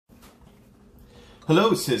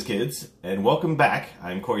Hello, Sizz Kids, and welcome back.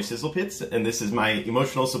 I'm Corey Sizzlepits, and this is my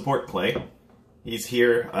emotional support play. He's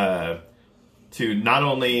here to not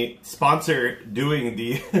only sponsor doing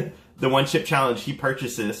the the one chip challenge he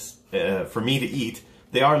purchases for me to eat.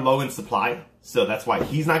 They are low in supply, so that's why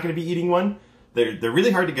he's not going to be eating one. They're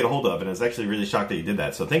really hard to get a hold of, and I was actually really shocked that you did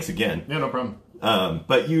that. So thanks again. Yeah, no problem.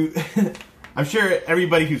 But you, I'm sure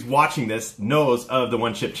everybody who's watching this knows of the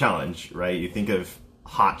one chip challenge, right? You think of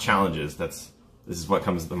hot challenges. This is what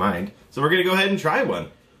comes to mind. So we're gonna go ahead and try one.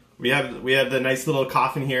 We have the nice little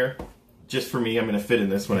coffin here, just for me. I'm gonna fit in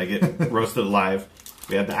this when I get roasted alive.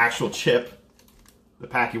 We have the actual chip, the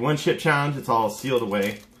Paqui one chip challenge. It's all sealed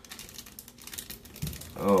away.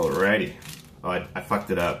 Alrighty. Oh, I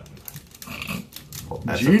fucked it up. Oh,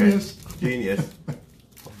 that's Genius. Okay. Genius.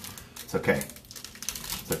 It's okay.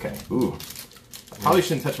 It's okay. Ooh. I probably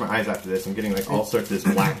shouldn't touch my eyes after this. I'm getting like all sorts of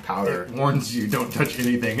this black powder. It warns you, don't touch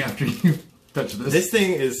anything after you touch this. This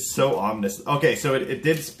thing is so ominous. Okay, so it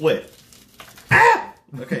did split. Ah!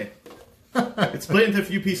 Okay. It split into a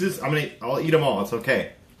few pieces. I'll eat them all. It's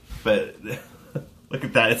okay. But look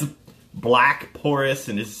at that. It's black, porous,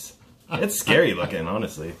 and it's scary looking,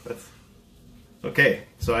 honestly. That's okay.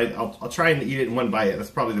 So I'll try and eat it in one bite.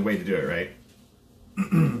 That's probably the way to do it, right?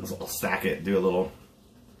 I'll stack it. Do a little.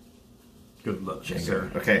 Good luck,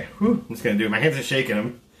 sir. Okay. Whew. I'm just gonna do it. My hands are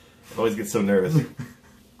shaking. I always get so nervous.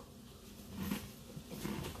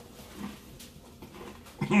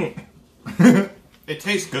 It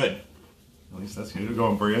tastes good. At least that's good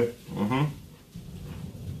going for you. Mm-hmm.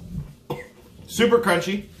 Super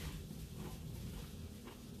crunchy.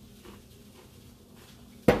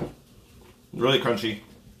 Really crunchy.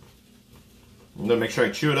 I'm gonna make sure I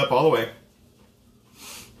chew it up all the way.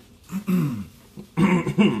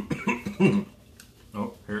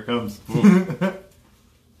 Oh, here it comes.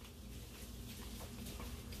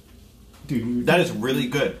 Dude, that is really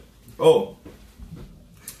good. Oh.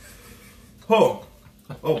 Oh.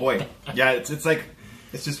 Oh boy. Yeah, it's like,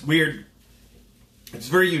 it's just weird. It's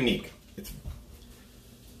very unique.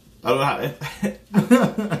 I don't know how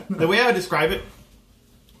the way I would describe it,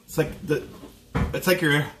 it's like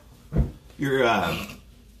your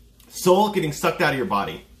soul getting sucked out of your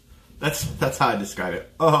body. That's how I describe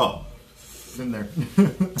it. Oh. In there.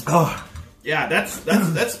 Oh. Yeah, that's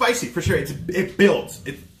spicy for sure. It builds.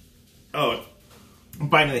 I'm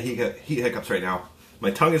biting the heat hiccups right now.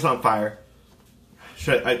 My tongue is on fire.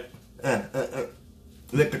 Should I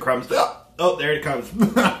lick the crumbs? Oh, there it comes.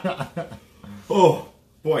 Oh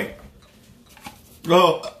boy.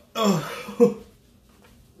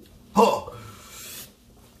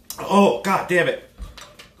 Oh, god damn it.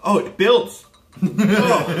 Oh, it builds.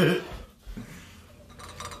 Oh.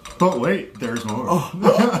 But wait, there's more.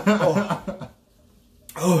 Opa.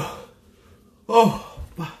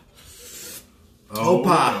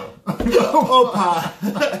 Opa.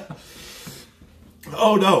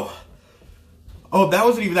 Oh no. Oh, that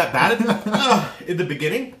wasn't even that bad in the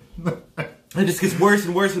beginning. It just gets worse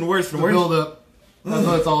and worse and worse and worse. Build up. That's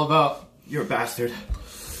what it's all about. You're a bastard.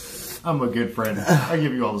 I'm a good friend. I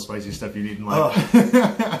give you all the spicy stuff you need in life.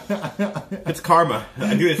 It's karma.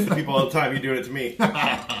 I do this to people all the time. You're doing it to me.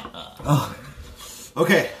 Oh.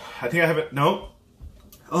 Okay. I think I have it. No.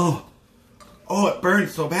 Oh. Oh, it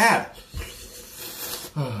burns so bad.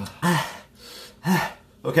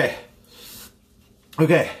 Okay.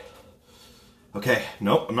 Okay. Okay.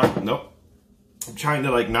 Nope. I'm not. Nope. I'm trying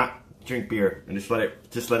to like not drink beer and just let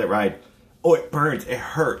it ride. Oh, it burns. It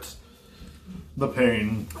hurts. The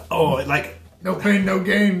pain. Oh, it like no pain, no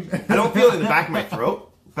gain. I don't feel it in the back of my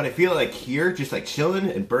throat, but I feel it like here, just like chilling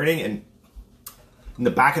and burning, and in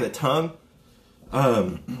the back of the tongue.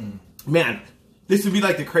 Man, this would be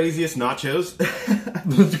like the craziest nachos.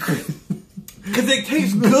 Because it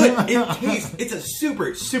tastes good. It's a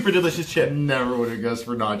super, super delicious chip. Never would have guessed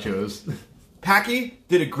for nachos. Paqui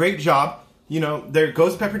did a great job. You know, their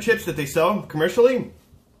ghost pepper chips that they sell commercially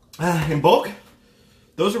in bulk,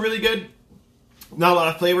 those are really good. Not a lot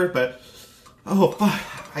of flavor, but oh fuck,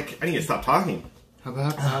 I need to stop talking.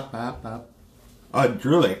 Drooling.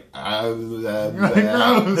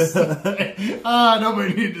 Gross.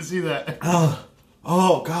 Nobody needed to see that.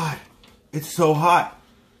 Oh god, it's so hot.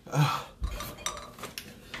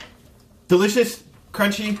 Delicious,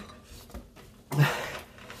 crunchy.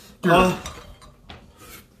 I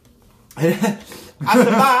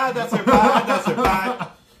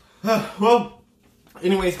survived. Well,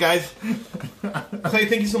 anyways, guys, Clay,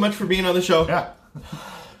 thank you so much for being on the show. Yeah.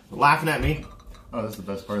 Laughing at me. Oh, that's the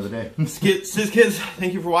best part of the day. Sizz Kids,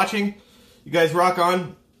 thank you for watching. You guys rock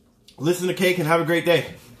on. Listen to Cake and have a great day.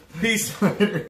 Peace. Later.